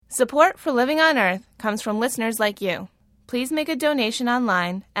Support for Living on Earth comes from listeners like you. Please make a donation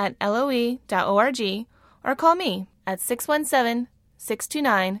online at loe.org or call me at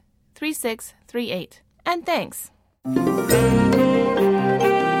 617-629-3638. And thanks.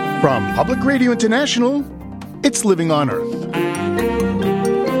 From Public Radio International, it's Living on Earth.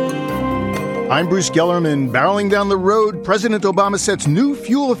 I'm Bruce Gellerman. Barreling down the road, President Obama sets new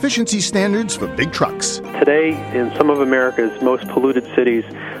fuel efficiency standards for big trucks. Today, in some of America's most polluted cities,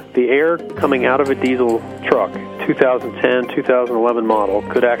 the air coming out of a diesel truck, 2010, 2011 model,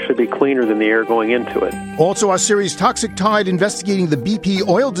 could actually be cleaner than the air going into it. Also, our series Toxic Tide, investigating the BP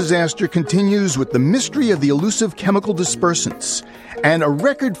oil disaster, continues with the mystery of the elusive chemical dispersants. And a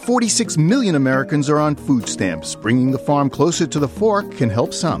record 46 million Americans are on food stamps. Bringing the farm closer to the fork can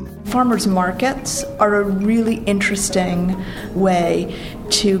help some. Farmers markets are a really interesting way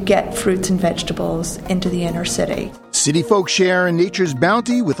to get fruits and vegetables into the inner city. City folk share in nature's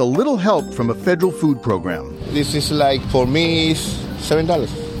bounty with a little help from a federal food program. This is like, for me, it's $7,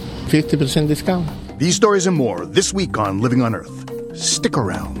 50% discount. These stories and more this week on Living on Earth. Stick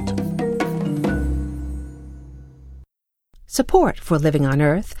around. Support for Living on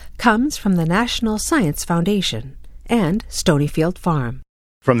Earth comes from the National Science Foundation and Stonyfield Farm.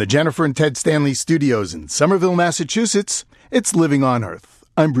 From the Jennifer and Ted Stanley Studios in Somerville, Massachusetts, it's Living on Earth.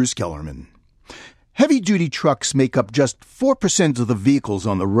 I'm Bruce Kellerman. Heavy-duty trucks make up just 4% of the vehicles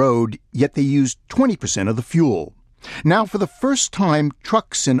on the road, yet they use 20% of the fuel. Now, for the first time,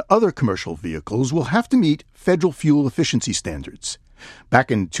 trucks and other commercial vehicles will have to meet federal fuel efficiency standards. Back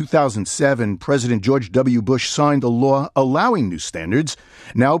in 2007, President George W. Bush signed a law allowing new standards.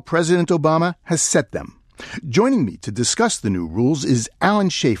 Now President Obama has set them. Joining me to discuss the new rules is Alan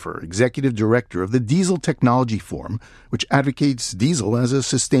Schaefer, Executive Director of the Diesel Technology Forum, which advocates diesel as a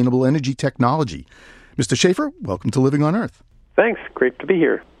sustainable energy technology. Mr. Schaefer, welcome to Living on Earth. Thanks. Great to be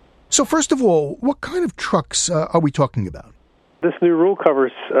here. So first of all, what kind of trucks are we talking about? This new rule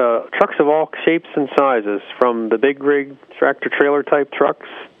covers trucks of all shapes and sizes, from the big rig tractor-trailer type trucks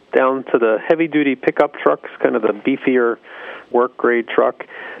down to the heavy-duty pickup trucks, kind of the beefier work-grade truck,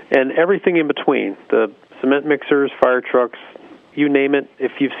 and everything in between, the cement mixers, fire trucks, you name it.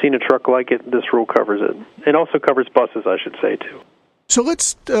 If you've seen a truck like it, this rule covers it. It also covers buses, I should say, too. So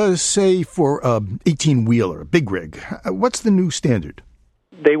let's say for an 18-wheeler, a big rig, what's the new standard?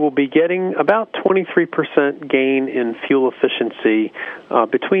 They will be getting about 23% gain in fuel efficiency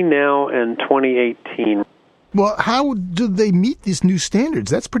between now and 2018. Well, how do they meet these new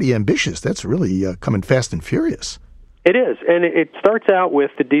standards? That's pretty ambitious. That's really coming fast and furious. It is, and it starts out with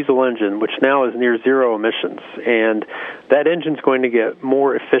the diesel engine, which now is near zero emissions, and that engine's going to get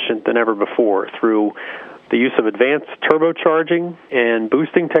more efficient than ever before through the use of advanced turbocharging and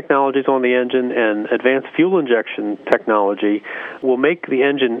boosting technologies on the engine, and advanced fuel injection technology will make the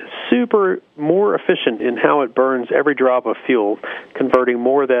engine more efficient in how it burns every drop of fuel, converting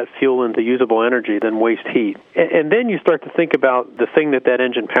more of that fuel into usable energy than waste heat. And then you start to think about the thing that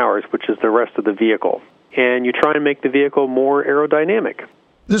engine powers, which is the rest of the vehicle. And you try and make the vehicle more aerodynamic.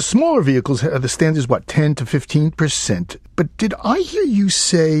 The smaller vehicles, the standard is, 10 to 15%. But did I hear you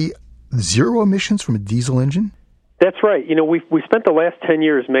say zero emissions from a diesel engine? That's right. You know, we spent the last 10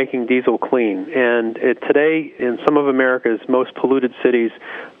 years making diesel clean, and today in some of America's most polluted cities,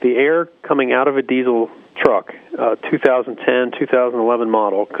 the air coming out of a diesel truck, 2010, 2011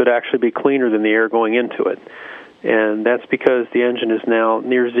 model, could actually be cleaner than the air going into it. And that's because the engine is now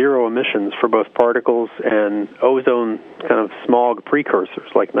near zero emissions for both particles and ozone kind of smog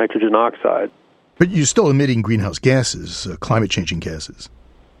precursors like nitrogen oxide. But you're still emitting greenhouse gases, climate-changing gases.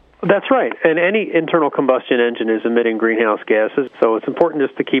 That's right. And any internal combustion engine is emitting greenhouse gases, so it's important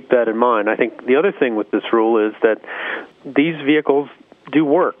just to keep that in mind. I think the other thing with this rule is that these vehicles do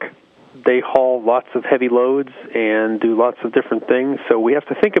work. They haul lots of heavy loads and do lots of different things, so we have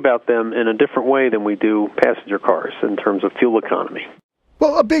to think about them in a different way than we do passenger cars in terms of fuel economy.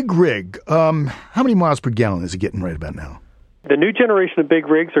 Well, a big rig, how many miles per gallon is it getting right about now? The new generation of big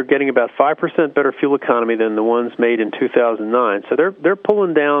rigs are getting about 5% better fuel economy than the ones made in 2009. So they're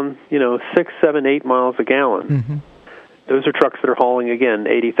pulling down, 6, 7, 8 miles a gallon. Mm-hmm. Those are trucks that are hauling, again,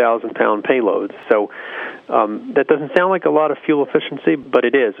 80,000-pound payloads. So that doesn't sound like a lot of fuel efficiency, but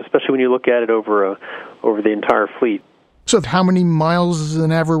it is, especially when you look at it over the entire fleet. So how many miles does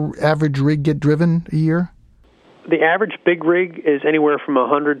an average rig get driven a year? The average big rig is anywhere from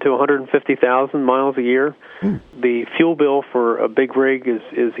 100 to 150,000 miles a year. The fuel bill for a big rig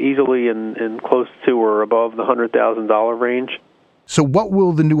is easily in close to or above the $100,000 range. So what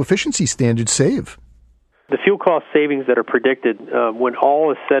will the new efficiency standards save? The fuel cost savings that are predicted when all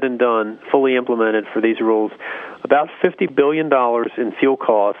is said and done, fully implemented for these rules, about $50 billion in fuel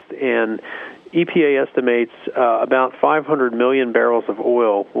costs, and EPA estimates about 500 million barrels of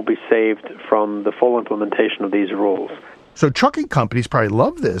oil will be saved from the full implementation of these rules. So trucking companies probably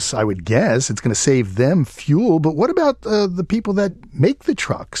love this, I would guess. It's going to save them fuel. But what about the people that make the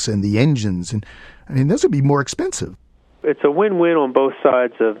trucks and the engines? And I mean, those would be more expensive. It's a win-win on both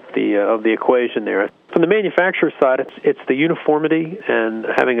sides of the equation there. From the manufacturer side, it's the uniformity and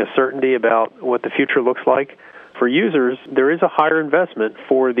having a certainty about what the future looks like. For users, there is a higher investment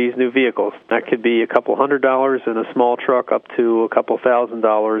for these new vehicles. That could be a couple $100 in a small truck up to a couple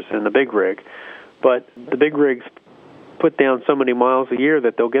 $1,000 in the big rig. But the big rigs put down so many miles a year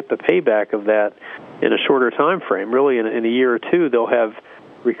that they'll get the payback of that in a shorter time frame. Really, in a year or two, they'll have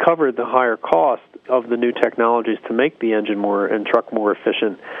recovered the higher cost of the new technologies to make the engine more and truck more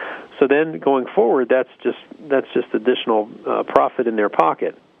efficient. So then going forward, that's just additional profit in their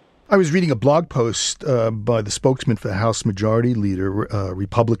pocket. I was reading a blog post by the spokesman for House Majority Leader,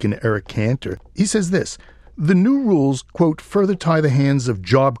 Republican Eric Cantor. He says this: the new rules, quote, further tie the hands of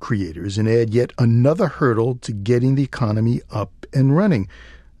job creators and add yet another hurdle to getting the economy up and running.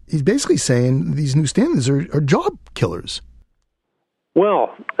 He's basically saying these new standards are job killers.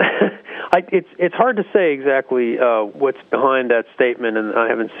 Well, it's hard to say exactly what's behind that statement, and I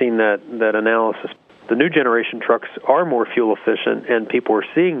haven't seen that analysis. The new generation trucks are more fuel efficient, and people are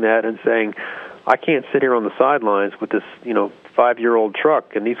seeing that and saying, I can't sit here on the sidelines with this 5-year-old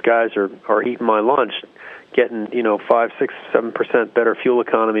truck, and these guys are eating my lunch, getting 5, 6, 7% better fuel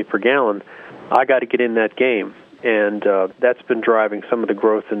economy per gallon. I got to get in that game. And that's been driving some of the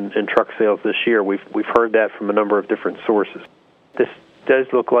growth in truck sales this year. We've heard that from a number of different sources. This does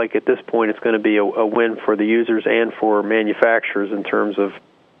look like at this point it's going to be a win for the users and for manufacturers in terms of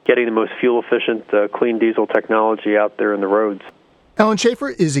getting the most fuel-efficient clean diesel technology out there in the roads. Alan Schaefer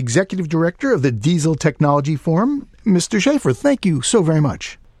is Executive Director of the Diesel Technology Forum. Mr. Schaefer, thank you so very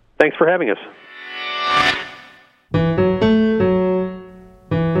much. Thanks for having us.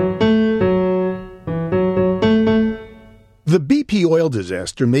 The BP oil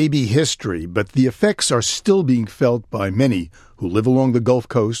disaster may be history, but the effects are still being felt by many who live along the Gulf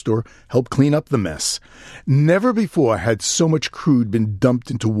Coast or help clean up the mess. Never before had so much crude been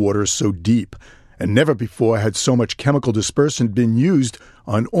dumped into water so deep, and never before had so much chemical dispersant been used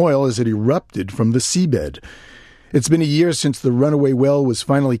on oil as it erupted from the seabed. It's been a year since the runaway well was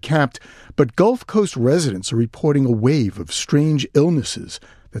finally capped, but Gulf Coast residents are reporting a wave of strange illnesses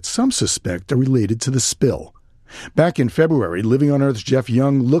that some suspect are related to the spill. Back in February, Living on Earth's Jeff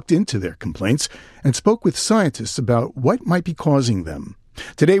Young looked into their complaints and spoke with scientists about what might be causing them.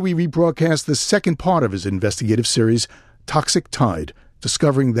 Today we rebroadcast the second part of his investigative series, Toxic Tide,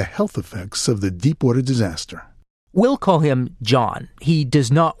 discovering the health effects of the Deepwater disaster. We'll call him John. He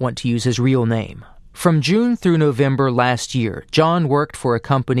does not want to use his real name. From June through November last year, John worked for a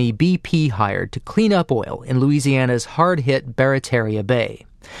company BP hired to clean up oil in Louisiana's hard-hit Barataria Bay.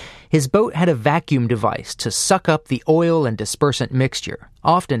 His boat had a vacuum device to suck up the oil and dispersant mixture.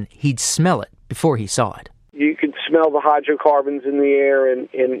 Often, he'd smell it before he saw it. You could smell the hydrocarbons in the air and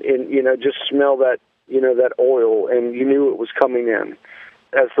just smell that oil, and you knew it was coming in.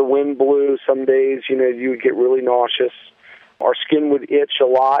 As the wind blew, some days, you would get really nauseous. Our skin would itch a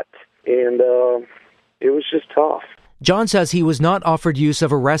lot, and it was just tough. John says he was not offered use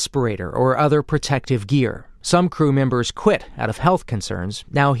of a respirator or other protective gear. Some crew members quit out of health concerns.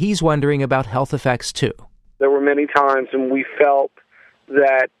 Now he's wondering about health effects, too. There were many times when we felt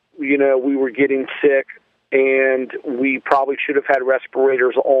that, we were getting sick and we probably should have had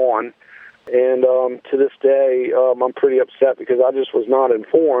respirators on. And to this day, I'm pretty upset because I just was not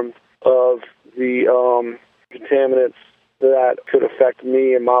informed of the contaminants that could affect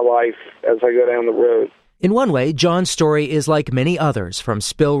me and my life as I go down the road. In one way, John's story is like many others from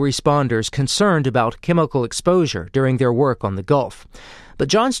spill responders concerned about chemical exposure during their work on the Gulf. But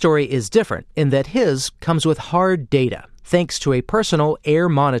John's story is different in that his comes with hard data, thanks to a personal air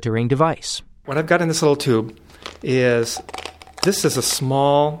monitoring device. What I've got in this little tube is a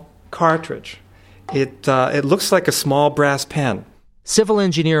small cartridge. It looks like a small brass pen. Civil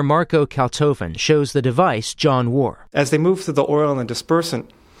engineer Marco Kaltofen shows the device John wore. As they move through the oil and the dispersant,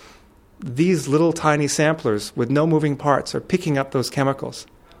 these little tiny samplers with no moving parts are picking up those chemicals.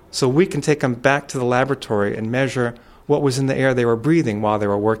 So we can take them back to the laboratory and measure what was in the air they were breathing while they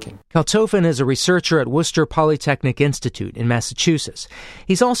were working. Kaltofen is a researcher at Worcester Polytechnic Institute in Massachusetts.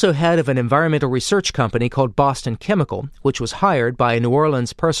 He's also head of an environmental research company called Boston Chemical, which was hired by a New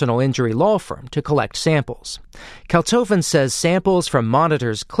Orleans personal injury law firm to collect samples. Kaltofen says samples from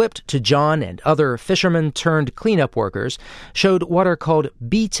monitors clipped to John and other fishermen-turned-cleanup workers showed what are called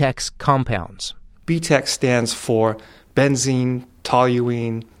BTEX compounds. BTEX stands for benzene,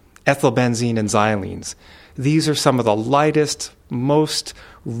 toluene, ethylbenzene, and xylenes. These are some of the lightest, most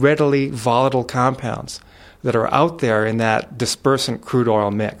readily volatile compounds that are out there in that dispersant crude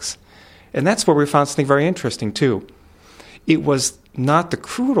oil mix. And that's where we found something very interesting, too. It was not the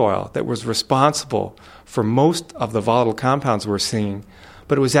crude oil that was responsible for most of the volatile compounds we're seeing,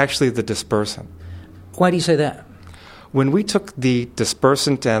 but it was actually the dispersant. Why do you say that? When we took the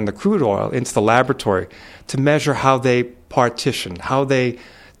dispersant and the crude oil into the laboratory to measure how they partition, how they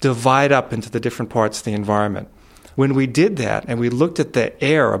divide up into the different parts of the environment, when we did that and we looked at the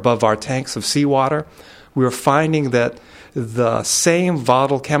air above our tanks of seawater, we were finding that the same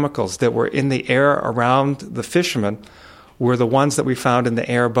volatile chemicals that were in the air around the fishermen were the ones that we found in the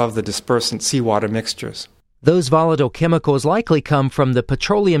air above the dispersant seawater mixtures. Those volatile chemicals likely come from the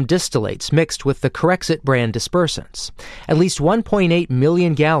petroleum distillates mixed with the Corexit brand dispersants. At least 1.8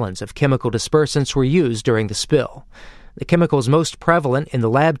 million gallons of chemical dispersants were used during the spill. The chemicals most prevalent in the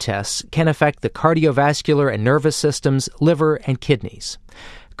lab tests can affect the cardiovascular and nervous systems, liver, and kidneys.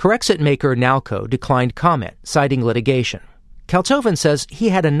 Corexit maker Nalco declined comment, citing litigation. Kaltofen says he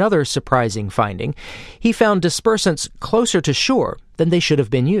had another surprising finding. He found dispersants closer to shore than they should have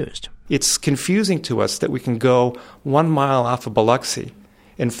been used. It's confusing to us that we can go 1 mile off of Biloxi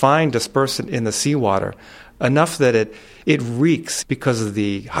and find dispersant in the seawater, enough that it reeks because of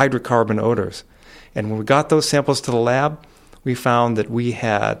the hydrocarbon odors. And when we got those samples to the lab, we found that we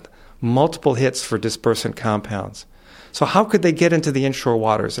had multiple hits for dispersant compounds. So how could they get into the inshore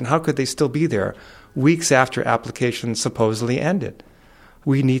waters, and how could they still be there weeks after application supposedly ended?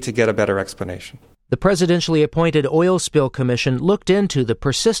 We need to get a better explanation. The presidentially appointed Oil Spill Commission looked into the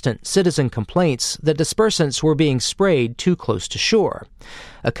persistent citizen complaints that dispersants were being sprayed too close to shore.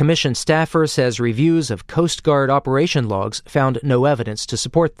 A commission staffer says reviews of Coast Guard operation logs found no evidence to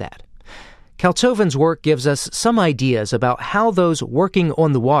support that. Kaltofen's work gives us some ideas about how those working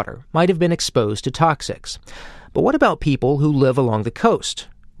on the water might have been exposed to toxics. But what about people who live along the coast?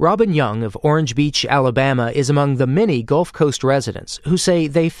 Robin Young of Orange Beach, Alabama, is among the many Gulf Coast residents who say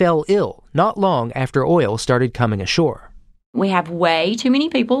they fell ill not long after oil started coming ashore. We have way too many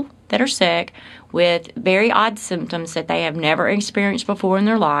people that are sick with very odd symptoms that they have never experienced before in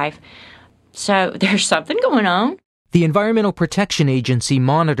their life. So there's something going on. The Environmental Protection Agency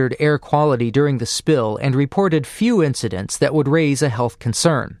monitored air quality during the spill and reported few incidents that would raise a health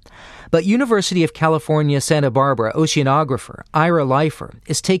concern. But University of California, Santa Barbara oceanographer Ira Leifer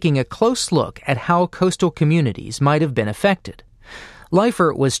is taking a close look at how coastal communities might have been affected.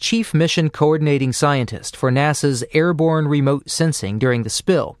 Leifer was chief mission coordinating scientist for NASA's airborne remote sensing during the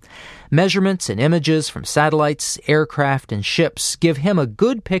spill. Measurements and images from satellites, aircraft, and ships give him a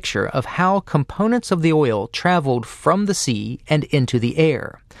good picture of how components of the oil traveled from the sea and into the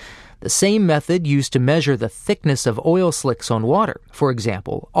air. The same method used to measure the thickness of oil slicks on water, for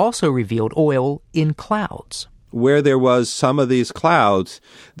example, also revealed oil in clouds. Where there was some of these clouds,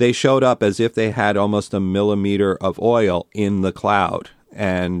 they showed up as if they had almost a millimeter of oil in the cloud.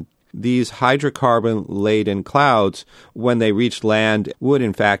 And these hydrocarbon-laden clouds, when they reached land, would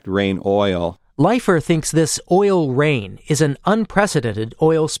in fact rain oil. Leifer thinks this oil rain is an unprecedented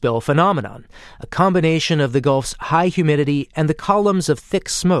oil spill phenomenon, a combination of the Gulf's high humidity and the columns of thick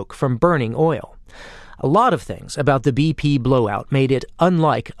smoke from burning oil. A lot of things about the BP blowout made it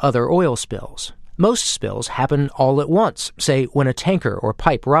unlike other oil spills. Most spills happen all at once, say when a tanker or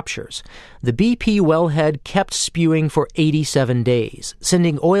pipe ruptures. The BP wellhead kept spewing for 87 days,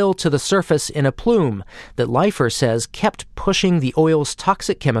 sending oil to the surface in a plume that Leifer says kept pushing the oil's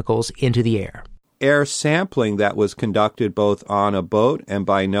toxic chemicals into the air. Air sampling that was conducted both on a boat and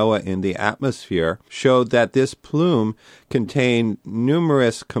by NOAA in the atmosphere showed that this plume contained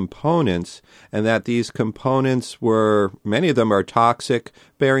numerous components, and that these components were, many of them are toxic,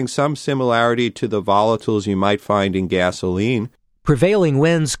 bearing some similarity to the volatiles you might find in gasoline. Prevailing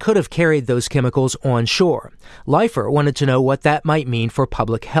winds could have carried those chemicals on shore. Leifer wanted to know what that might mean for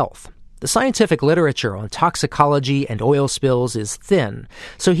public health. The scientific literature on toxicology and oil spills is thin,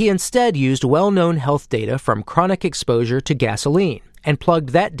 so he instead used well-known health data from chronic exposure to gasoline and plugged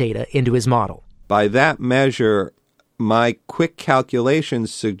that data into his model. By that measure, my quick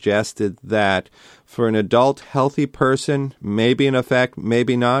calculations suggested that For an adult, healthy person, maybe an effect,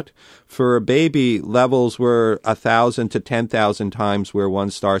 maybe not. For a baby, levels were 1,000 to 10,000 times where one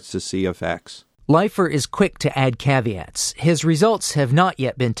starts to see effects. Leifer is quick to add caveats. His results have not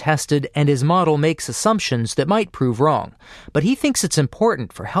yet been tested, and his model makes assumptions that might prove wrong. But he thinks it's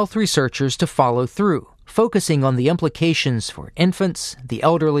important for health researchers to follow through, focusing on the implications for infants, the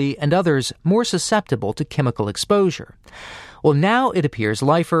elderly, and others more susceptible to chemical exposure. Well, now it appears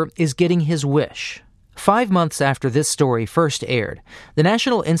Leifer is getting his wish. 5 months after this story first aired, the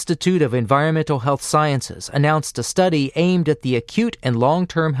National Institute of Environmental Health Sciences announced a study aimed at the acute and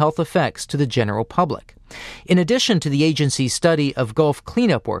long-term health effects to the general public. In addition to the agency's study of Gulf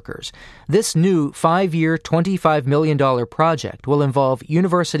cleanup workers, this new 5-year, $25 million project will involve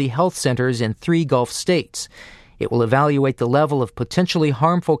university health centers in 3 Gulf states. It will evaluate the level of potentially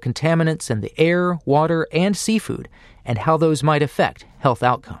harmful contaminants in the air, water, and seafood, and how those might affect health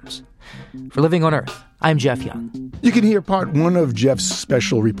outcomes. For Living on Earth, I'm Jeff Young. You can hear part 1 of Jeff's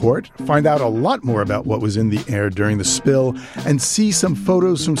special report, find out a lot more about what was in the air during the spill, and see some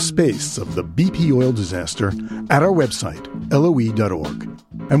photos from space of the BP oil disaster at our website, loe.org.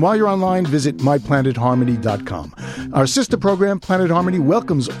 And while you're online, visit myplanetharmony.com. Our sister program, Planet Harmony,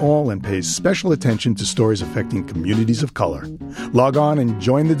 welcomes all and pays special attention to stories affecting communities of color. Log on and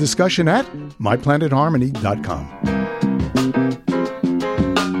join the discussion at myplanetharmony.com.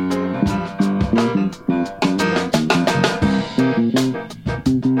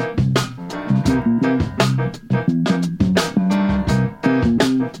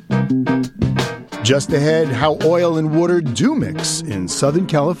 Just ahead, how oil and water do mix in Southern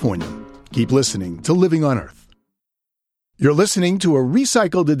California. Keep listening to Living on Earth. You're listening to a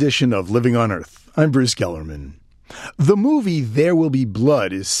recycled edition of Living on Earth. I'm Bruce Kellerman. The movie There Will Be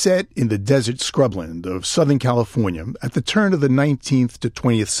Blood is set in the desert scrubland of Southern California at the turn of the 19th to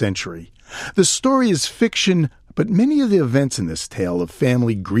 20th century. The story is fiction, but many of the events in this tale of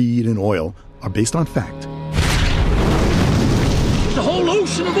family greed and oil are based on fact. There's a whole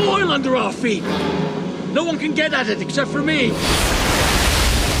ocean of oil under our feet. No one can get at it except for me.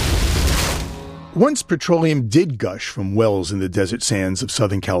 Once petroleum did gush from wells in the desert sands of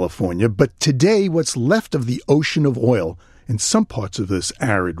Southern California, but today what's left of the ocean of oil in some parts of this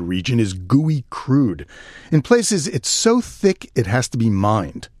arid region is gooey crude. In places, it's so thick it has to be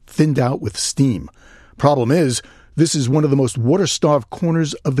mined, thinned out with steam. Problem is, this is one of the most water-starved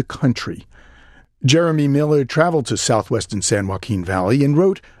corners of the country. Jeremy Miller traveled to southwestern San Joaquin Valley and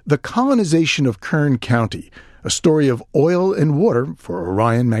wrote The Colonization of Kern County, a story of oil and water for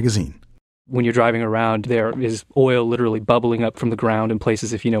Orion magazine. When you're driving around, there is oil literally bubbling up from the ground in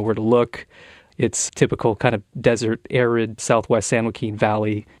places if you know where to look. It's typical kind of desert, arid, southwest San Joaquin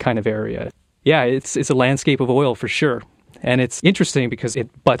Valley kind of area. Yeah, it's a landscape of oil for sure. And it's interesting because it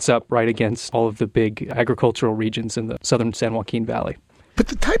butts up right against all of the big agricultural regions in the southern San Joaquin Valley. But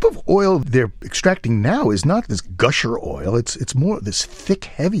the type of oil they're extracting now is not this gusher oil. It's more this thick,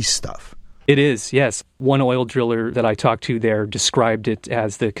 heavy stuff. It is, yes. One oil driller that I talked to there described it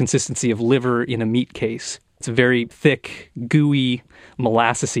as the consistency of liver in a meat case. It's a very thick, gooey,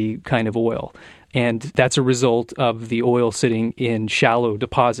 molassesy kind of oil. And that's a result of the oil sitting in shallow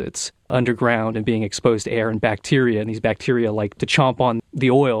deposits underground and being exposed to air and bacteria. And these bacteria like to chomp on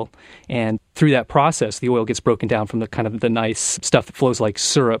the oil. And through that process, the oil gets broken down from the kind of the nice stuff that flows like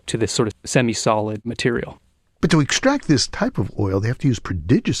syrup to this sort of semi-solid material. But to extract this type of oil, they have to use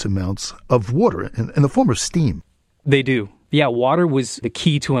prodigious amounts of water in the form of steam. They do. Yeah, water was the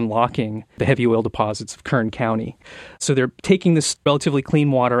key to unlocking the heavy oil deposits of Kern County. So they're taking this relatively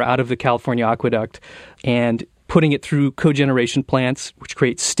clean water out of the California aqueduct and putting it through cogeneration plants, which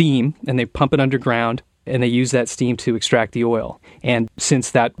create steam, and they pump it underground, and they use that steam to extract the oil. And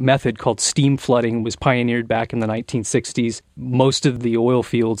since that method called steam flooding was pioneered back in the 1960s, most of the oil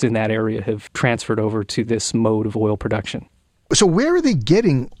fields in that area have transferred over to this mode of oil production. So where are they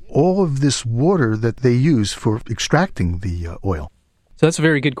getting all of this water that they use for extracting the oil? So that's a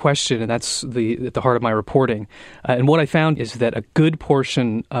very good question, and that's at the heart of my reporting. And what I found is that a good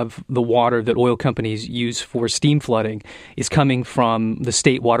portion of the water that oil companies use for steam flooding is coming from the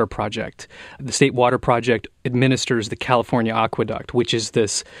State Water Project. The State Water Project administers the California Aqueduct, which is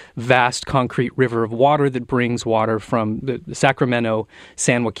this vast concrete river of water that brings water from the Sacramento,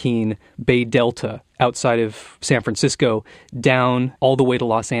 San Joaquin Bay Delta outside of San Francisco down all the way to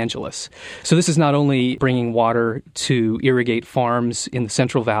Los Angeles. So this is not only bringing water to irrigate farms in the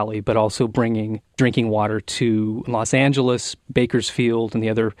Central Valley, but also bringing drinking water to Los Angeles, Bakersfield, and the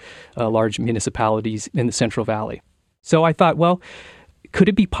other large municipalities in the Central Valley. So I thought, well, could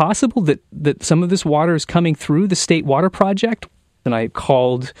it be possible that some of this water is coming through the State Water Project? And I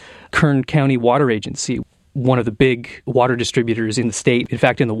called Kern County Water Agency, one of the big water distributors in the state, in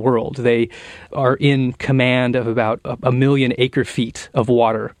fact, in the world. They are in command of about 1 million acre-feet of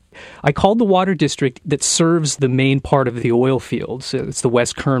water. I called the water district that serves the main part of the oil fields. It's the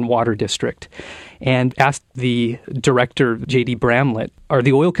West Kern Water District. And asked the director, J.D. Bramlett, are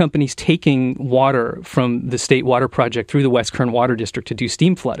the oil companies taking water from the state water project through the West Kern Water District to do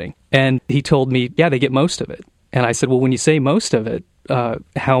steam flooding? And he told me, yeah, they get most of it. And I said, well, when you say most of it,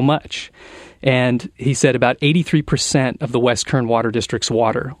 how much? And he said about 83% of the West Kern Water District's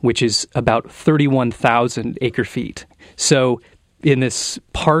water, which is about 31,000 acre-feet. So in this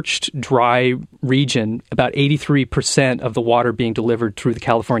parched, dry region, about 83% of the water being delivered through the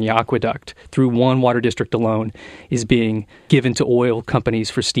California Aqueduct, through one water district alone, is being given to oil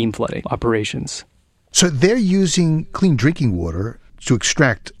companies for steam flooding operations. So they're using clean drinking water to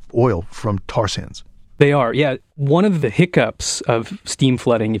extract oil from tar sands. They are, yeah. One of the hiccups of steam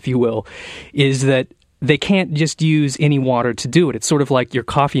flooding, if you will, is that they can't just use any water to do it. It's sort of like your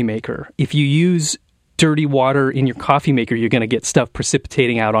coffee maker. If you use dirty water in your coffee maker, you're going to get stuff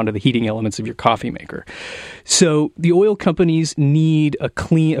precipitating out onto the heating elements of your coffee maker. So the oil companies need a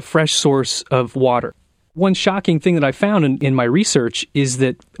fresh source of water. One shocking thing that I found in my research is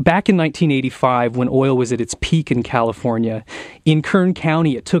that back in 1985, when oil was at its peak in California, in Kern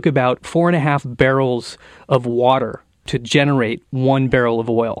County, it took about 4.5 barrels of water to generate 1 barrel of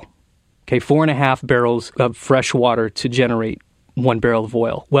oil. Okay, 4.5 barrels of fresh water to generate 1 barrel of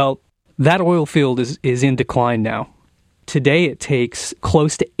oil. Well, that oil field is in decline now. Today, it takes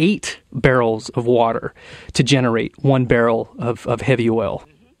close to 8 barrels of water to generate 1 barrel of heavy oil.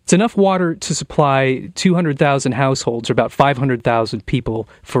 It's enough water to supply 200,000 households, or about 500,000 people,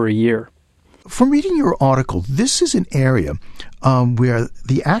 for a year. From reading your article, this is an area where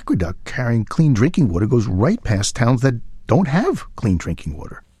the aqueduct carrying clean drinking water goes right past towns that don't have clean drinking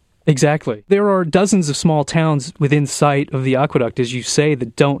water. Exactly. There are dozens of small towns within sight of the aqueduct, as you say,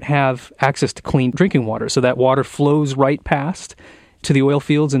 that don't have access to clean drinking water. So that water flows right past to the oil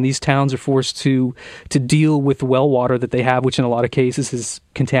fields, and these towns are forced to deal with well water that they have, which in a lot of cases is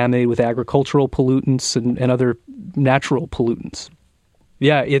contaminated with agricultural pollutants and other natural pollutants.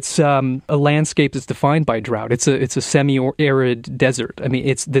 Yeah, it's a landscape that's defined by drought. It's a semi-arid desert. I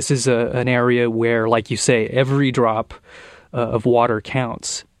mean, this is an area where, like you say, every drop of water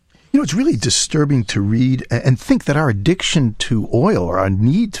counts. You know, it's really disturbing to read and think that our addiction to oil, or our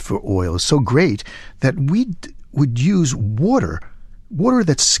need for oil, is so great that we would use water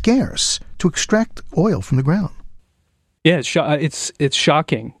that's scarce, to extract oil from the ground. Yeah, it's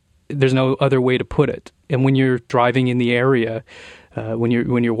shocking. There's no other way to put it. And when you're driving in the area, when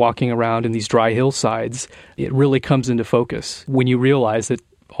you're walking around in these dry hillsides, it really comes into focus when you realize that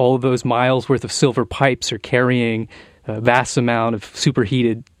all of those miles worth of silver pipes are carrying a vast amount of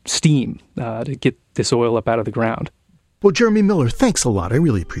superheated steam to get this oil up out of the ground. Well, Jeremy Miller, thanks a lot. I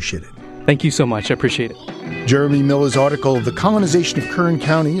really appreciate it. Thank you so much. I appreciate it. Jeremy Miller's article, The Colonization of Kern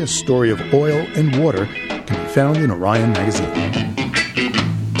County, A Story of Oil and Water, can be found in Orion magazine.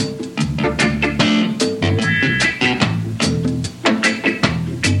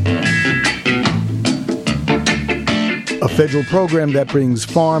 A federal program that brings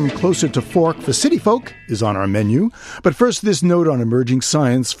farm closer to fork for city folk is on our menu. But first, this note on emerging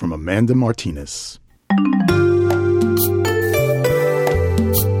science from Amanda Martinez.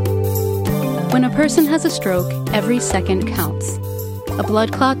 When a person has a stroke, every second counts. A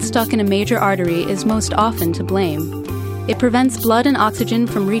blood clot stuck in a major artery is most often to blame. It prevents blood and oxygen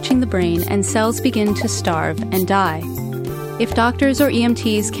from reaching the brain, and cells begin to starve and die. If doctors or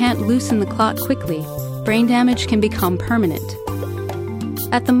EMTs can't loosen the clot quickly, brain damage can become permanent.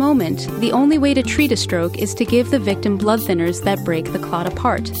 At the moment, the only way to treat a stroke is to give the victim blood thinners that break the clot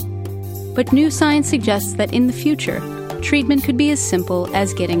apart. But new science suggests that in the future, treatment could be as simple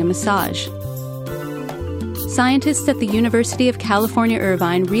as getting a massage. Scientists at the University of California,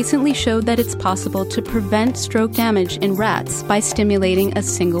 Irvine recently showed that it's possible to prevent stroke damage in rats by stimulating a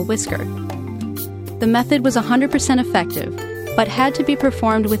single whisker. The method was 100% effective, but had to be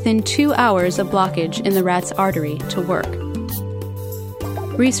performed within 2 hours of blockage in the rat's artery to work.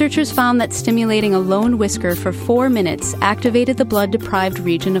 Researchers found that stimulating a lone whisker for 4 minutes activated the blood-deprived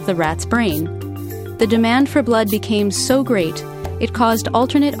region of the rat's brain. The demand for blood became so great, it caused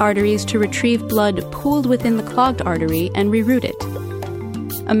alternate arteries to retrieve blood pooled within the clogged artery and reroute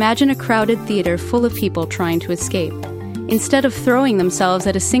it. Imagine a crowded theater full of people trying to escape. Instead of throwing themselves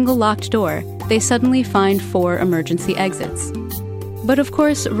at a single locked door, they suddenly find 4 emergency exits. But of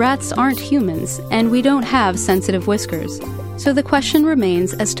course, rats aren't humans, and we don't have sensitive whiskers, so the question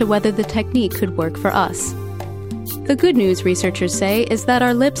remains as to whether the technique could work for us. The good news, researchers say, is that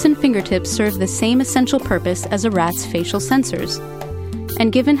our lips and fingertips serve the same essential purpose as a rat's facial sensors.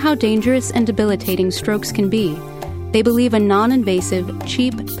 And given how dangerous and debilitating strokes can be, they believe a non-invasive,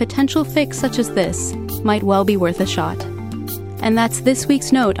 cheap, potential fix such as this might well be worth a shot. And that's this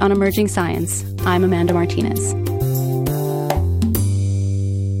week's Note on Emerging Science. I'm Amanda Martinez.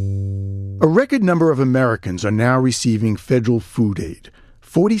 A record number of Americans are now receiving federal food aid.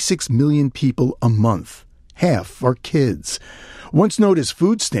 46 million people a month. Half are kids. Once known as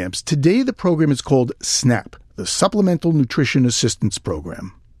food stamps, today the program is called SNAP, the Supplemental Nutrition Assistance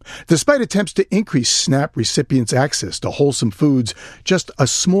Program. Despite attempts to increase SNAP recipients' access to wholesome foods, just a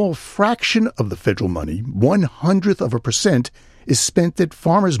small fraction of the federal money, 0.01%, is spent at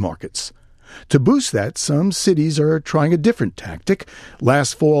farmers markets. To boost that, some cities are trying a different tactic.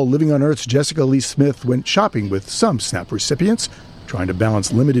 Last fall, Living on Earth's Jessica Lee Smith went shopping with some SNAP recipients, trying to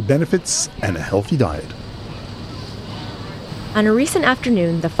balance limited benefits and a healthy diet. On a recent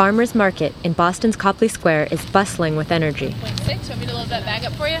afternoon, the farmers market in Boston's Copley Square is bustling with energy. 6, want me to load that bag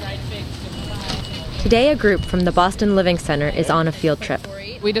up for you? Today, a group from the Boston Living Center is on a field trip.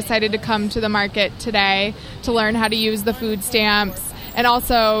 We decided to come to the market today to learn how to use the food stamps and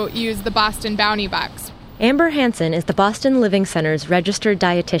also use the Boston Bounty Bucks. Amber Hansen is the Boston Living Center's registered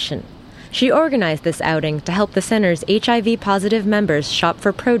dietitian. She organized this outing to help the center's HIV-positive members shop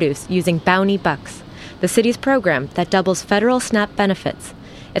for produce using Bounty Bucks, the city's program that doubles federal SNAP benefits.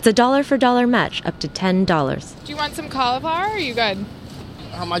 It's a dollar-for-dollar match up to $10. Do you want some cauliflower or are you good?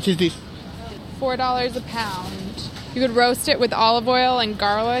 How much is this? $4 a pound. You could roast it with olive oil and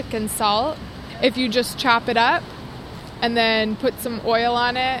garlic and salt. If you just chop it up and then put some oil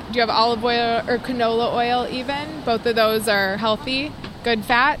on it. Do you have olive oil or canola oil even? Both of those are healthy, good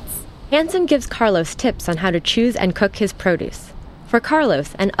fats. Hansen gives Carlos tips on how to choose and cook his produce. For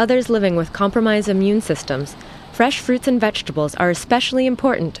Carlos and others living with compromised immune systems, fresh fruits and vegetables are especially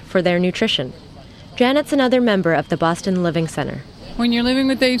important for their nutrition. Janet's another member of the Boston Living Center. When you're living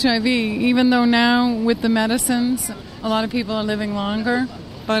with HIV, even though now with the medicines, a lot of people are living longer,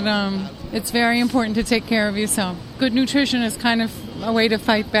 but it's very important to take care of yourself. Good nutrition is kind of a way to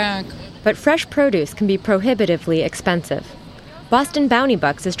fight back. But fresh produce can be prohibitively expensive. Boston Bounty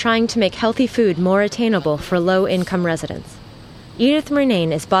Bucks is trying to make healthy food more attainable for low-income residents. Edith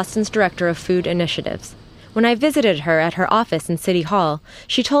Murnane is Boston's Director of Food Initiatives. When I visited her at her office in City Hall,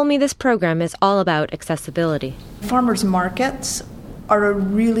 she told me this program is all about accessibility. Farmers markets are a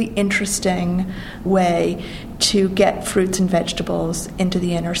really interesting way to get fruits and vegetables into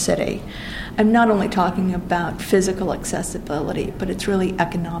the inner city. I'm not only talking about physical accessibility, but it's really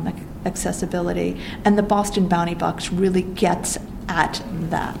economic accessibility, and the Boston Bounty Bucks really gets at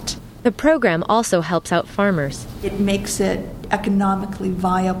that. The program also helps out farmers. It makes it economically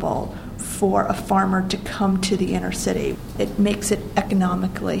viable for a farmer to come to the inner city. It makes it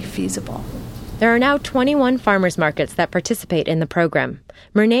economically feasible. There are now 21 farmers markets that participate in the program.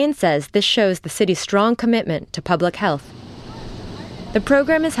 Murnane says this shows the city's strong commitment to public health. The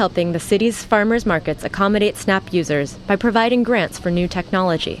program is helping the city's farmers markets accommodate SNAP users by providing grants for new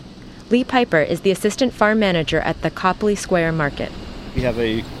technology. Lee Piper is the assistant farm manager at the Copley Square Market. We have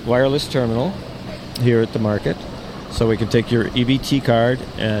a wireless terminal here at the market, so we can take your EBT card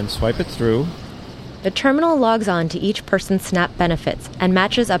and swipe it through. The terminal logs on to each person's SNAP benefits and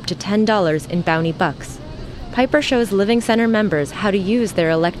matches up to $10 in Bounty Bucks. Piper shows Living Center members how to use their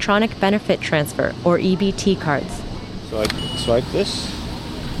electronic benefit transfer, or EBT cards. So I swipe this,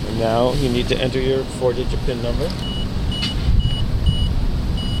 and now you need to enter your 4-digit PIN number.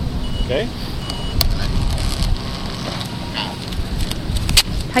 Okay.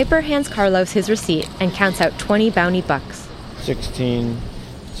 Piper hands Carlos his receipt and counts out 20 Bounty Bucks. 16,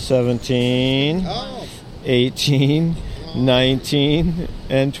 17, 18, 19,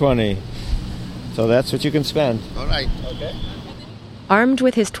 and 20. So that's what you can spend. All right. Okay. Armed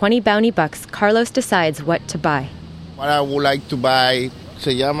with his 20 Bounty Bucks, Carlos decides what to buy. What I would like to buy,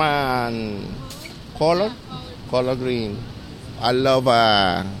 se llaman color green. I love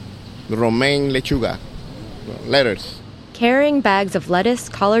romaine lechuga, lettuce. Carrying bags of lettuce,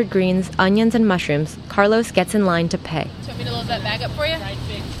 collard greens, onions, and mushrooms, Carlos gets in line to pay. Do you want me to load that bag up for you?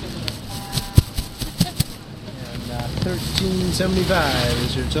 $13.75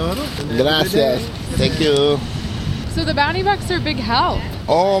 is your total. Gracias. Thank you. So the Bounty Bucks are big help.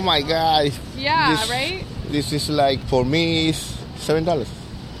 Oh my God. Yeah, right? This is like, for me, it's $7.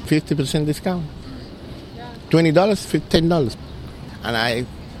 50% discount. $20, $10. And I'm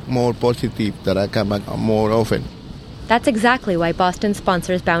more positive that I come back more often. That's exactly why Boston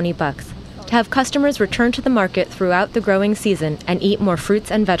sponsors Bounty Bucks, to have customers return to the market throughout the growing season and eat more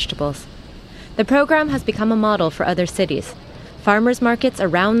fruits and vegetables. The The program has become a model for other cities. Farmers markets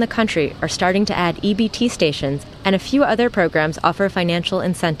around the country are starting to add EBT stations, and a few other programs offer financial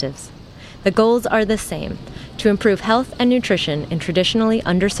incentives. The goals are the same: to improve health and nutrition in traditionally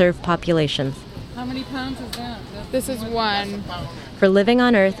underserved populations. How many pounds is that? This is 1. For Living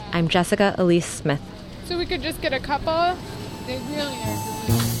on Earth, I'm Jessica Elise Smith. So we could just get a couple? They really are.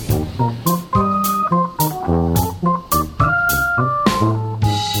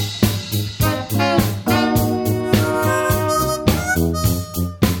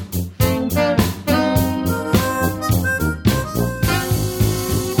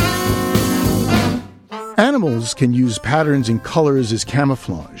 Animals can use patterns and colors as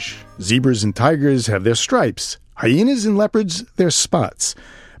camouflage. Zebras and tigers have their stripes. Hyenas and leopards, their spots.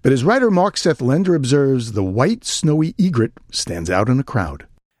 But as writer Mark Seth Lender observes, the white snowy egret stands out in a crowd.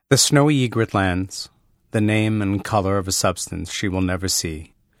 The snowy egret lands, the name and color of a substance she will never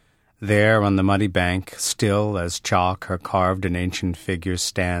see. There on the muddy bank, still as chalk, her carved and ancient figure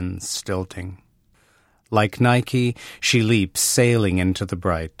stands, stilting. Like Nike, she leaps, sailing into the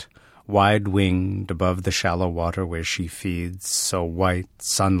bright, wide-winged above the shallow water where she feeds, so white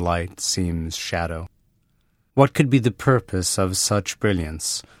sunlight seems shadow. What could be the purpose of such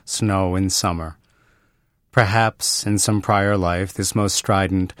brilliance, snow in summer? Perhaps, in some prior life, this most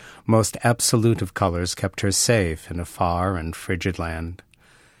strident, most absolute of colors kept her safe in a far and frigid land.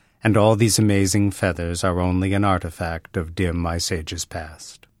 And all these amazing feathers are only an artifact of dim ice ages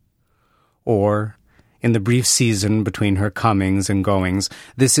past. Or, in the brief season between her comings and goings,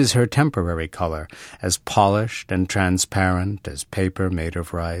 this is her temporary color, as polished and transparent as paper made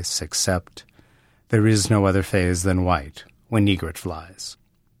of rice, except there is no other phase than white when egret flies.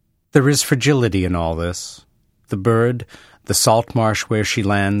 There is fragility in all this. The bird, the salt marsh where she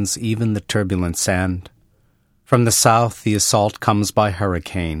lands, even the turbulent sand. From the south the assault comes by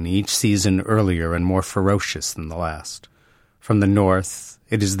hurricane, each season earlier and more ferocious than the last. From the north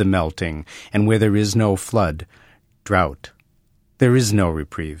it is the melting, and where there is no flood, drought. There is no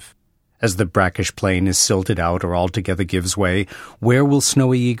reprieve. As the brackish plain is silted out or altogether gives way, where will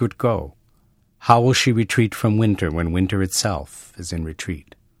snowy egret go? How will she retreat from winter when winter itself is in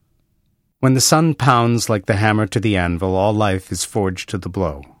retreat? When the sun pounds like the hammer to the anvil, all life is forged to the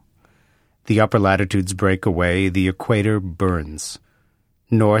blow. The upper latitudes break away, the equator burns.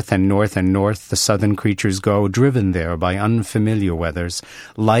 North and north and north the southern creatures go, driven there by unfamiliar weathers.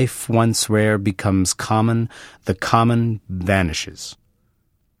 Life once rare becomes common, the common vanishes.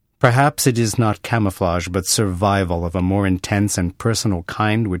 Perhaps it is not camouflage, but survival of a more intense and personal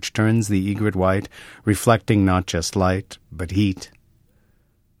kind which turns the egret white, reflecting not just light, but heat.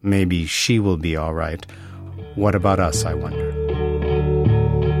 Maybe she will be all right. What about us, I wonder?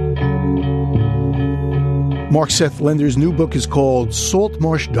 Mark Seth Lender's new book is called Salt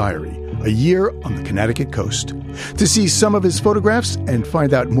Marsh Diary, A Year on the Connecticut Coast. To see some of his photographs and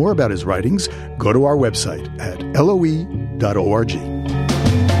find out more about his writings, go to our website at loe.org.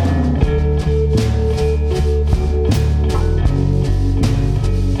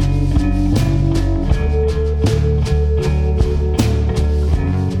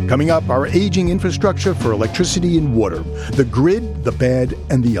 Coming up, our aging infrastructure for electricity and water, the grid, the bad,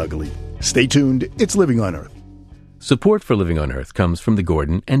 and the ugly. Stay tuned. It's Living on Earth. Support for Living on Earth comes from the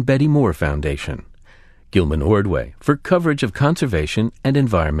Gordon and Betty Moore Foundation, Gilman Ordway for coverage of conservation and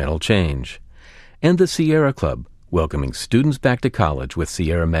environmental change, and the Sierra Club, welcoming students back to college with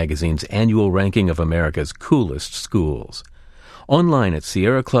Sierra Magazine's annual ranking of America's coolest schools. Online at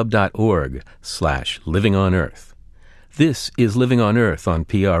sierraclub.org/livingonearth. This is Living on Earth on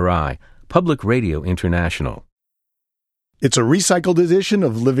PRI, Public Radio International. It's a recycled edition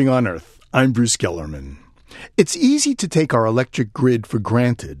of Living on Earth. I'm Bruce Kellerman. It's easy to take our electric grid for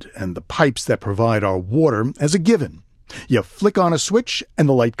granted and the pipes that provide our water as a given. You flick on a switch and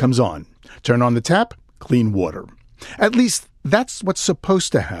the light comes on. Turn on the tap, clean water. At least that's what's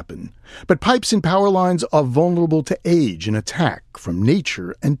supposed to happen. But pipes and power lines are vulnerable to age and attack from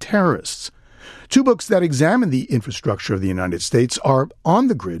nature and terrorists. Two books that examine the infrastructure of the United States are On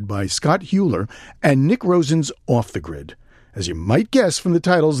the Grid by Scott Hewler and Nick Rosen's Off the Grid. As you might guess from the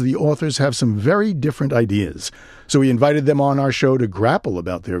titles, the authors have some very different ideas. So we invited them on our show to grapple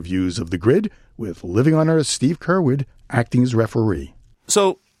about their views of the grid, with Living on Earth's Steve Curwood acting as referee.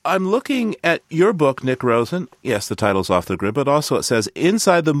 So I'm looking at your book, Nick Rosen. Yes, the title's Off the Grid, but also it says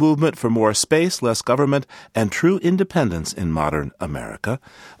Inside the Movement for More Space, Less Government, and True Independence in Modern America.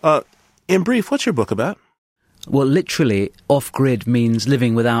 In brief, what's your book about? Well, literally, off-grid means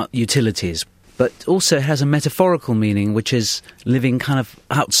living without utilities, but also has a metaphorical meaning, which is living kind of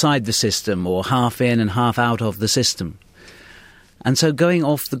outside the system, or half in and half out of the system. And so going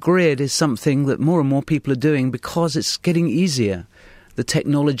off the grid is something that more and more people are doing because it's getting easier. The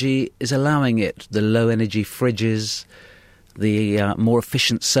technology is allowing it. The low-energy fridges, the more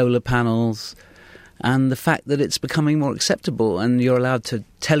efficient solar panels, and the fact that it's becoming more acceptable and you're allowed to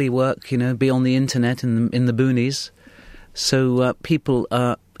telework, be on the internet in the boonies. So people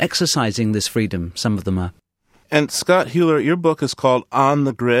are exercising this freedom, some of them are. And Scott Hewler, your book is called On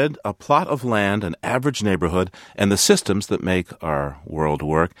the Grid, A Plot of Land, An Average Neighborhood, and the Systems That Make Our World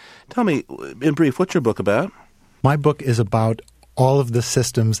Work. Tell me, in brief, what's your book about? My book is about all of the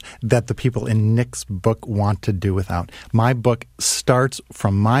systems that the people in Nick's book want to do without. My book starts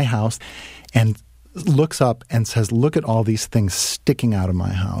from my house and looks up and says, look at all these things sticking out of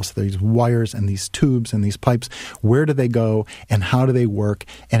my house, these wires and these tubes and these pipes. Where do they go and how do they work?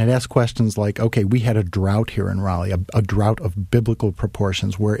 And it asks questions like, okay, we had a drought here in Raleigh, a drought of biblical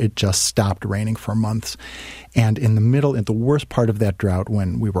proportions where it just stopped raining for months. And in the worst part of that drought,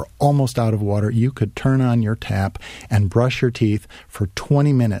 when we were almost out of water, you could turn on your tap and brush your teeth for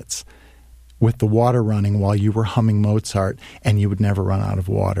 20 minutes with the water running while you were humming Mozart, and you would never run out of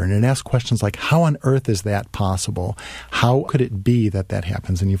water. And it asks questions like, how on earth is that possible? How could it be that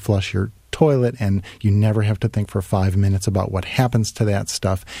happens? And you flush your toilet, and you never have to think for 5 minutes about what happens to that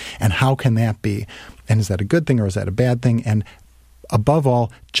stuff. And how can that be? And is that a good thing or is that a bad thing? And above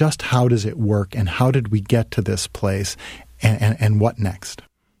all, just how does it work? And how did we get to this place? And what next?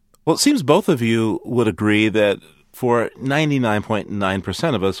 Well, it seems both of you would agree that for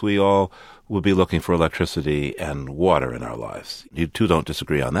 99.9% of us, we all would be looking for electricity and water in our lives. You two don't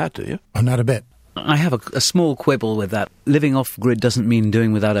disagree on that, do you? Oh, not a bit. I have a small quibble with that. Living off-grid doesn't mean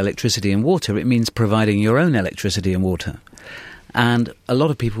doing without electricity and water. It means providing your own electricity and water. And a lot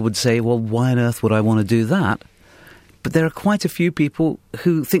of people would say, well, why on earth would I want to do that? But there are quite a few people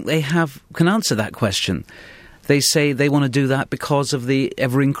who think they can answer that question. They say they want to do that because of the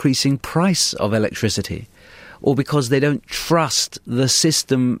ever-increasing price of electricity, or because they don't trust the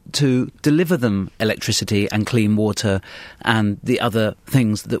system to deliver them electricity and clean water and the other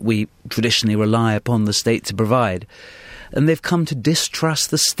things that we traditionally rely upon the state to provide. And they've come to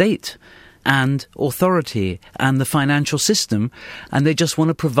distrust the state and authority and the financial system, and they just want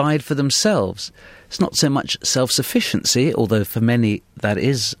to provide for themselves. It's not so much self-sufficiency, although for many that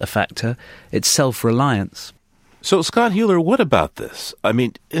is a factor, it's self-reliance. So, Scott Hewler, what about this? I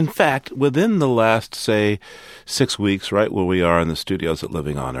mean, in fact, within the last, say, 6 weeks, right where we are in the studios at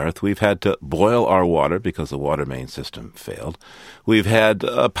Living on Earth, we've had to boil our water because the water main system failed. We've had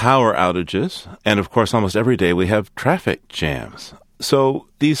power outages. And, of course, almost every day we have traffic jams. So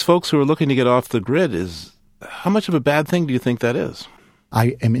these folks who are looking to get off the grid, how much of a bad thing do you think that is?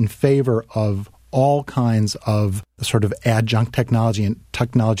 I am in favor of all kinds of sort of adjunct technology and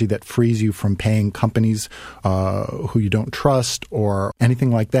technology that frees you from paying companies who you don't trust or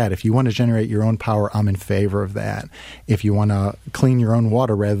anything like that. If you want to generate your own power, I'm in favor of that. If you want to clean your own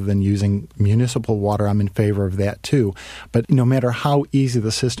water rather than using municipal water, I'm in favor of that too. But no matter how easy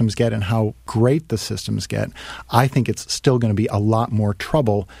the systems get and how great the systems get, I think it's still going to be a lot more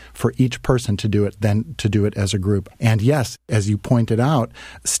trouble for each person to do it than to do it as a group. And yes, as you pointed out,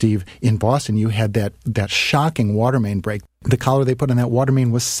 Steve, in Boston, you had that shocking water main break. The collar they put on that water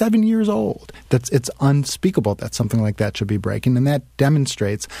main was 7 years old. It's unspeakable that something like that should be breaking, and that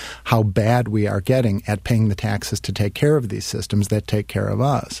demonstrates how bad we are getting at paying the taxes to take care of these systems that take care of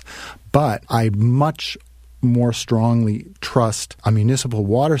us. But I much more strongly trust a municipal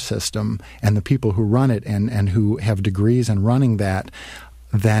water system and the people who run it and who have degrees in running that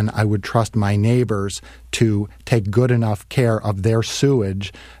than I would trust my neighbors to take good enough care of their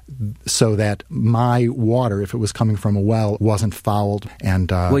sewage so that my water, if it was coming from a well, wasn't fouled.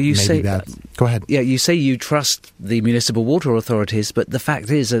 And well, you maybe say that. Go ahead. Yeah, you say you trust the municipal water authorities, but the fact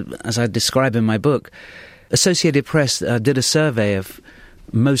is, as I describe in my book, Associated Press did a survey of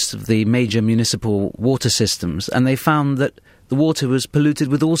most of the major municipal water systems, and they found that the water was polluted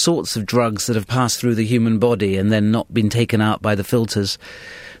with all sorts of drugs that have passed through the human body and then not been taken out by the filters.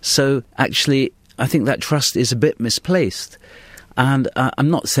 So actually, I think that trust is a bit misplaced. And I'm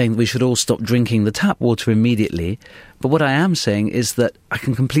not saying we should all stop drinking the tap water immediately, but what I am saying is that I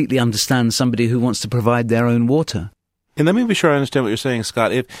can completely understand somebody who wants to provide their own water. And let me be sure I understand what you're saying,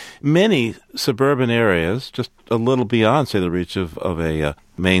 Scott. If many suburban areas, just a little beyond, say, the reach of a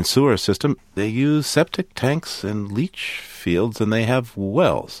main sewer system, they use septic tanks and leach fields, and they have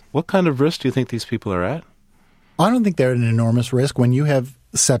wells. What kind of risk do you think these people are at? I don't think they're at an enormous risk. When you have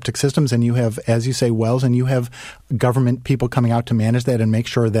septic systems and you have, as you say, wells, and you have government people coming out to manage that and make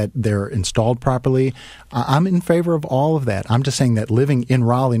sure that they're installed properly, I'm in favor of all of that. I'm just saying that living in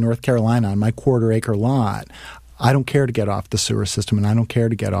Raleigh, North Carolina, on my quarter-acre lot, I don't care to get off the sewer system, and I don't care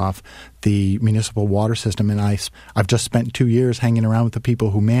to get off the municipal water system. And I've just spent 2 years hanging around with the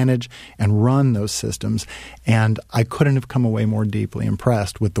people who manage and run those systems, and I couldn't have come away more deeply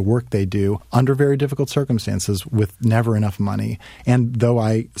impressed with the work they do under very difficult circumstances with never enough money. And though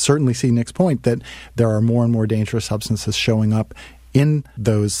I certainly see Nick's point that there are more and more dangerous substances showing up in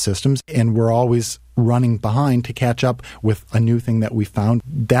those systems, and we're always running behind to catch up with a new thing that we found.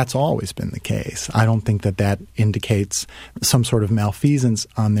 That's always been the case. I don't think that indicates some sort of malfeasance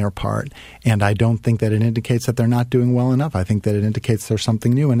on their part, and I don't think that it indicates that they're not doing well enough. I think that it indicates there's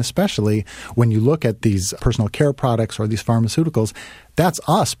something new, and especially when you look at these personal care products or these pharmaceuticals, that's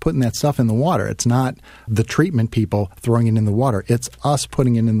us putting that stuff in the water. It's not the treatment people throwing it in the water. It's us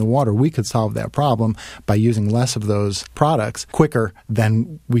putting it in the water. We could solve that problem by using less of those products quicker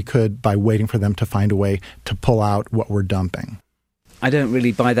than we could by waiting for them to find a way to pull out what we're dumping. I don't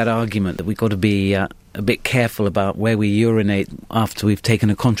really buy that argument that we've got to be a bit careful about where we urinate after we've taken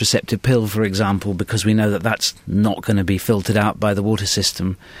a contraceptive pill, for example, because we know that that's not going to be filtered out by the water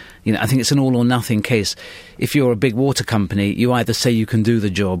system. I think it's an all-or-nothing case. If you're a big water company, you either say you can do the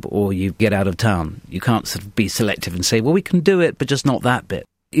job or you get out of town. You can't sort of be selective and say, well, we can do it, but just not that bit.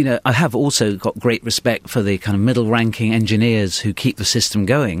 I have also got great respect for the kind of middle-ranking engineers who keep the system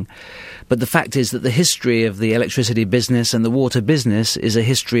going. But the fact is that the history of the electricity business and the water business is a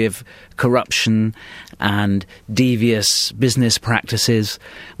history of corruption and devious business practices,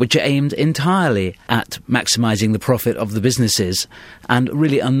 which are aimed entirely at maximising the profit of the businesses and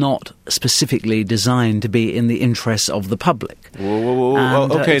really are not specifically designed to be in the interests of the public. Whoa.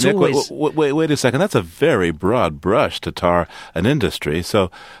 Okay, Nick, wait a second. That's a very broad brush to tar an industry.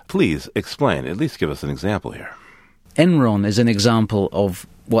 So please explain, at least give us an example here. Enron is an example of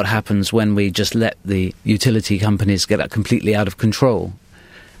what happens when we just let the utility companies get completely out of control.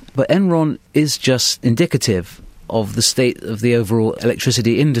 But Enron is just indicative of the state of the overall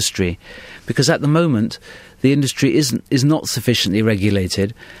electricity industry, because at the moment the industry is not sufficiently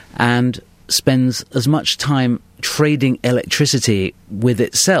regulated and spends as much time trading electricity with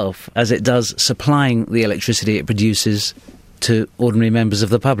itself as it does supplying the electricity it produces to ordinary members of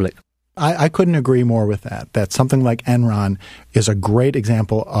the public. I couldn't agree more with that, that something like Enron is a great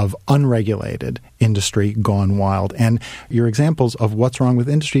example of unregulated industry gone wild. And your examples of what's wrong with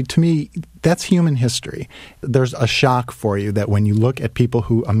industry, to me, that's human history. There's a shock for you that when you look at people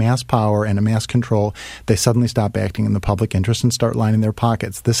who amass power and amass control, they suddenly stop acting in the public interest and start lining their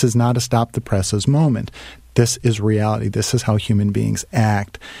pockets. This is not a stop the presses moment. This is reality. This is how human beings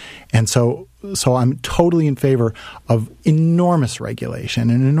act. And so I'm totally in favor of enormous regulation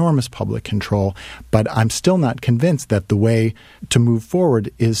and enormous public control, but I'm still not convinced that the way to move forward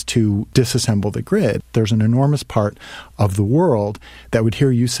is to disassemble the grid. There's an enormous part of the world that would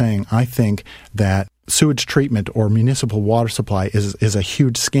hear you saying, I think that sewage treatment or municipal water supply is a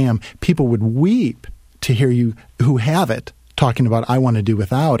huge scam. People would weep to hear you who have it talking about, I want to do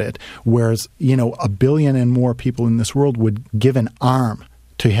without it, whereas, 1 billion and more people in this world would give an arm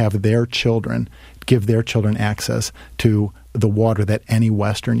to have give their children access to the water that any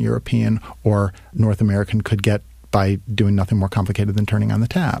Western European or North American could get by doing nothing more complicated than turning on the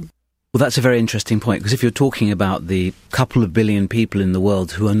tap. Well, that's a very interesting point, because if you're talking about the couple of billion people in the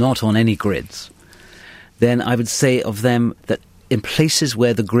world who are not on any grids, then I would say of them that in places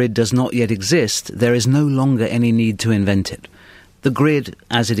where the grid does not yet exist, there is no longer any need to invent it. The grid,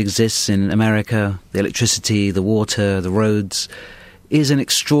 as it exists in America, the electricity, the water, the roads, is an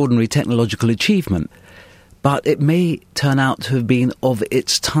extraordinary technological achievement. But it may turn out to have been of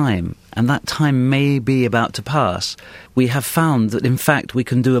its time, and that time may be about to pass. We have found that, in fact, we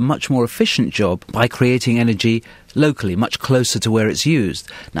can do a much more efficient job by creating energy locally, much closer to where it's used.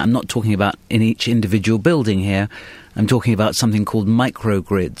 Now, I'm not talking about in each individual building here. I'm talking about something called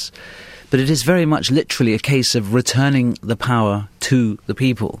microgrids. But it is very much literally a case of returning the power to the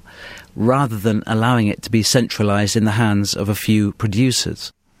people, rather than allowing it to be centralized in the hands of a few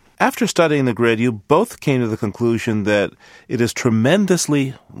producers. After studying the grid, you both came to the conclusion that it is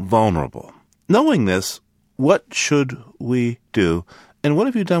tremendously vulnerable. Knowing this, what should we do, and what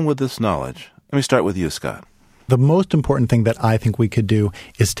have you done with this knowledge? Let me start with you, Scott. The most important thing that I think we could do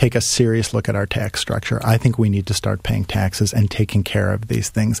is take a serious look at our tax structure. I think we need to start paying taxes and taking care of these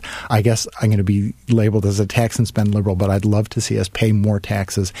things. I guess I'm going to be labeled as a tax and spend liberal, but I'd love to see us pay more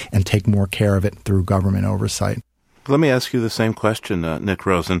taxes and take more care of it through government oversight. Let me ask you the same question, Nick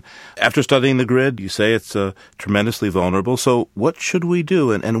Rosen. After studying the grid, you say it's tremendously vulnerable. So what should we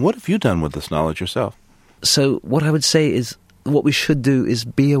do, and what have you done with this knowledge yourself? So what I would say is what we should do is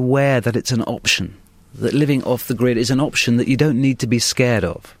be aware that it's an option, that living off the grid is an option that you don't need to be scared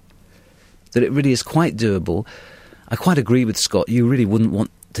of. that it really is quite doable. I quite agree with Scott. You really wouldn't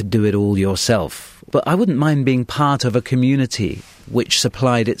want to do it all yourself. But I wouldn't mind being part of a community which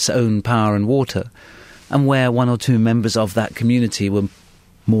supplied its own power and water, and where one or two members of that community were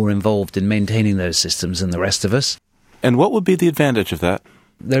more involved in maintaining those systems than the rest of us. And what would be the advantage of that?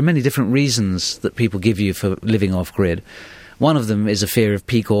 There are many different reasons that people give you for living off-grid. One of them is a fear of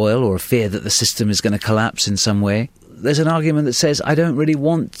peak oil, or a fear that the system is going to collapse in some way. There's an argument that says, I don't really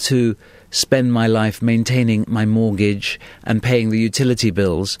want to spend my life maintaining my mortgage and paying the utility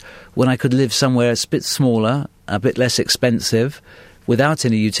bills when I could live somewhere a bit smaller, a bit less expensive, without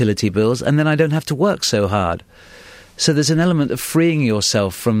any utility bills, and then I don't have to work so hard. So there's an element of freeing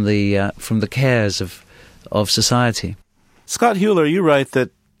yourself from the cares of society. Scott Hewler, you write that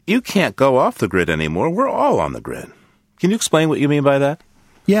you can't go off the grid anymore. We're all on the grid. Can you explain what you mean by that?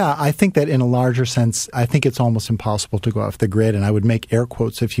 Yeah, I think that in a larger sense, I think it's almost impossible to go off the grid, and I would make air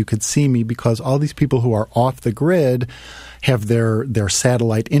quotes if you could see me, because all these people who are off the grid have their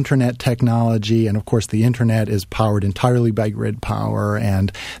satellite internet technology, and of course the internet is powered entirely by grid power,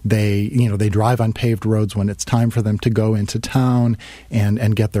 and they drive on paved roads when it's time for them to go into town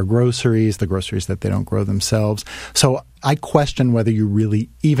and get their groceries, the groceries that they don't grow themselves. So I question whether you really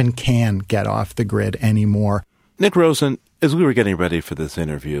even can get off the grid anymore. Nick Rosen, as we were getting ready for this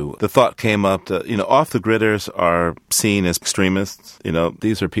interview, the thought came up that, off-the-gridders are seen as extremists.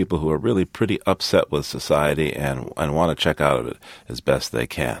 These are people who are really pretty upset with society and want to check out of it as best they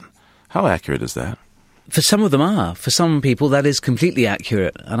can. How accurate is that? For some of them are. For some people, that is completely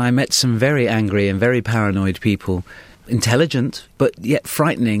accurate. And I met some very angry and very paranoid people, intelligent, but yet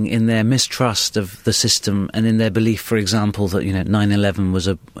frightening in their mistrust of the system and in their belief, for example, that 9/11 was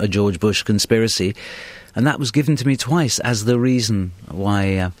a George Bush conspiracy. And that was given to me twice as the reason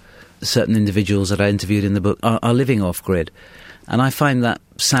why certain individuals that I interviewed in the book are living off-grid. And I find that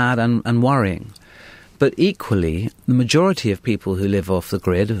sad and worrying. But equally, the majority of people who live off the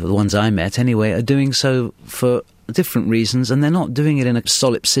grid, the ones I met anyway, are doing so for different reasons, and they're not doing it in a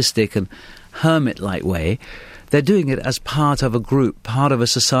solipsistic and hermit-like way. They're doing it as part of a group, part of a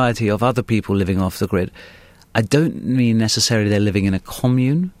society of other people living off the grid. I don't mean necessarily they're living in a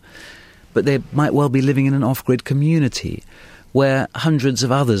commune, but they might well be living in an off-grid community where hundreds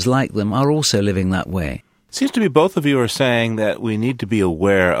of others like them are also living that way. It seems to me both of you are saying that we need to be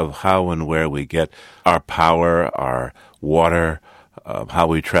aware of how and where we get our power, our water, how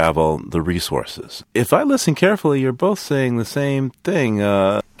we travel, the resources. If I listen carefully, you're both saying the same thing.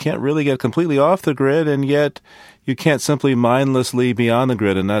 Can't really get completely off the grid, and yet you can't simply mindlessly be on the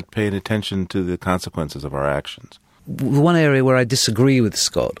grid and not pay attention to the consequences of our actions. One area where I disagree with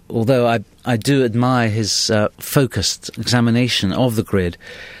Scott, although I do admire his focused examination of the grid,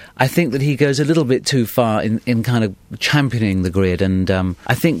 I think that he goes a little bit too far in kind of championing the grid, and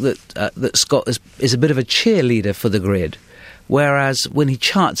I think that Scott is a bit of a cheerleader for the grid, whereas when he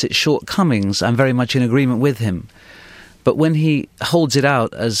charts its shortcomings, I'm very much in agreement with him. But when he holds it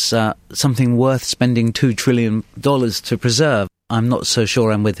out as something worth spending $2 trillion to preserve, I'm not so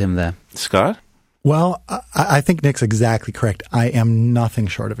sure I'm with him there. Scott? Well, I think Nick's exactly correct. I am nothing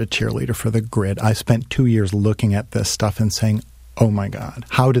short of a cheerleader for the grid. I spent 2 years looking at this stuff and saying, oh my God,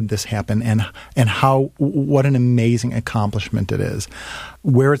 how did this happen? And what an amazing accomplishment it is.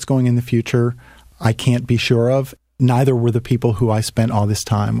 Where it's going in the future, I can't be sure of. Neither were the people who I spent all this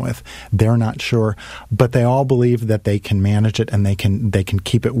time with. They're not sure, but they all believe that they can manage it and they can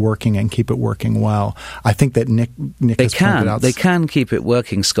keep it working and keep it working well. I think that Nick has pointed out. They can keep it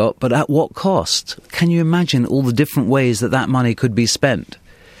working, Scott, but at what cost? Can you imagine all the different ways that money could be spent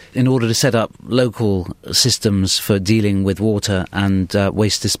in order to set up local systems for dealing with water and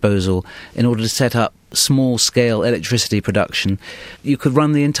waste disposal, in order to set up small-scale electricity production? You could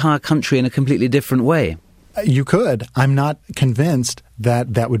run the entire country in a completely different way. You could. I'm not convinced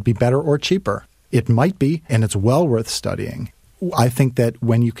that would be better or cheaper. It might be, and it's well worth studying. I think that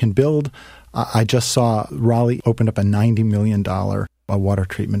when you can build, I just saw Raleigh opened up a $90 million water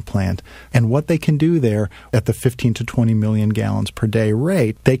treatment plant. And what they can do there at the 15 to 20 million gallons per day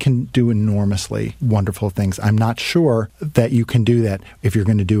rate, they can do enormously wonderful things. I'm not sure that you can do that if you're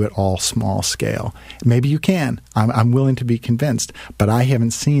going to do it all small scale. Maybe you can. I'm willing to be convinced, but I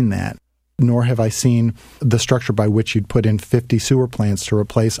haven't seen that. Nor have I seen the structure by which you'd put in 50 sewer plants to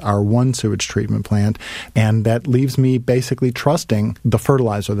replace our one sewage treatment plant. And that leaves me basically trusting the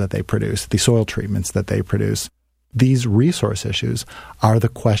fertilizer that they produce, the soil treatments that they produce. These resource issues are the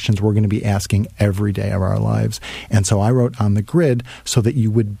questions we're going to be asking every day of our lives. And so I wrote On the Grid so that you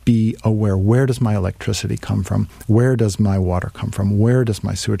would be aware, where does my electricity come from? Where does my water come from? Where does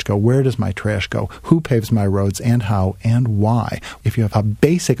my sewage go? Where does my trash go? Who paves my roads and how and why? If you have a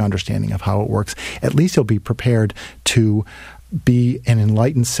basic understanding of how it works, at least you'll be prepared to be an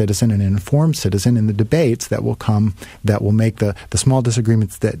enlightened citizen, an informed citizen in the debates that will come, that will make the small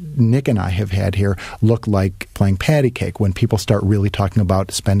disagreements that Nick and I have had here look like playing patty cake when people start really talking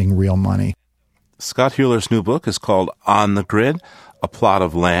about spending real money. Scott Hueller's new book is called On the Grid, A Plot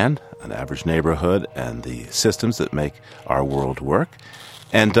of Land, an Average Neighborhood, and the Systems That Make Our World Work.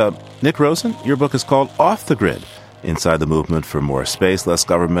 And Nick Rosen, your book is called Off the Grid, Inside the Movement for More Space, Less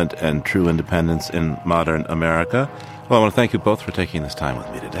Government, and True Independence in Modern America. Well, I want to thank you both for taking this time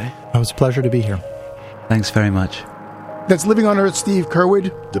with me today. It was a pleasure to be here. Thanks very much. That's Living on Earth Steve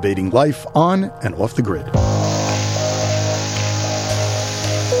Curwood, debating life on and off the grid.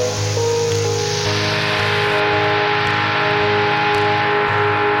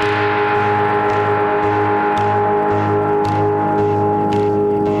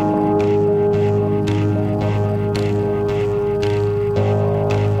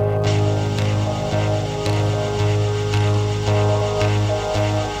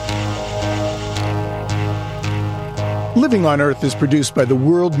 Living on Earth is produced by the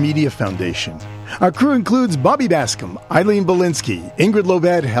World Media Foundation. Our crew includes Bobby Bascom, Eileen Belinsky, Ingrid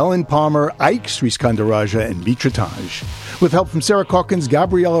Lobet, Helen Palmer, Ike Sriskandaraja, and Mitra Taj, with help from Sarah Calkins,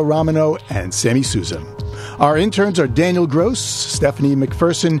 Gabriella Romano, and Sammy Souza. Our interns are Daniel Gross, Stephanie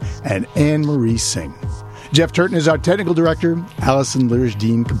McPherson, and Anne-Marie Singh. Jeff Turton is our technical director. Allison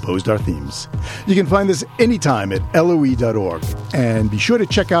Lirish-Dean composed our themes. You can find us anytime at LOE.org. And be sure to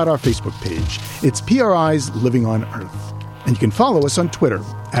check out our Facebook page. It's PRI's Living on Earth. And you can follow us on Twitter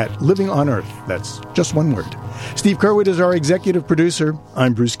at Living on Earth. That's just one word. Steve Curwood is our executive producer.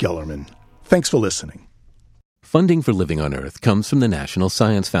 I'm Bruce Gellerman. Thanks for listening. Funding for Living on Earth comes from the National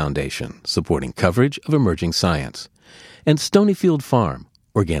Science Foundation, supporting coverage of emerging science. And Stonyfield Farm,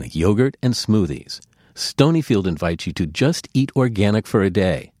 organic yogurt and smoothies. Stonyfield invites you to just eat organic for a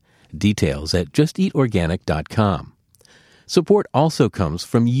day. Details at justeatorganic.com. Support also comes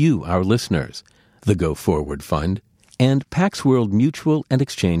from you, our listeners, the Go Forward Fund, and Pax World Mutual and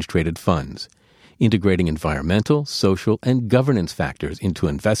Exchange Traded Funds, integrating environmental, social, and governance factors into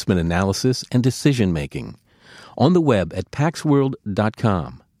investment analysis and decision-making. On the web at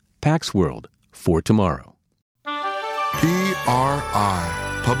paxworld.com. Pax World, for tomorrow.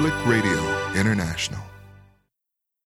 PRI, Public Radio International.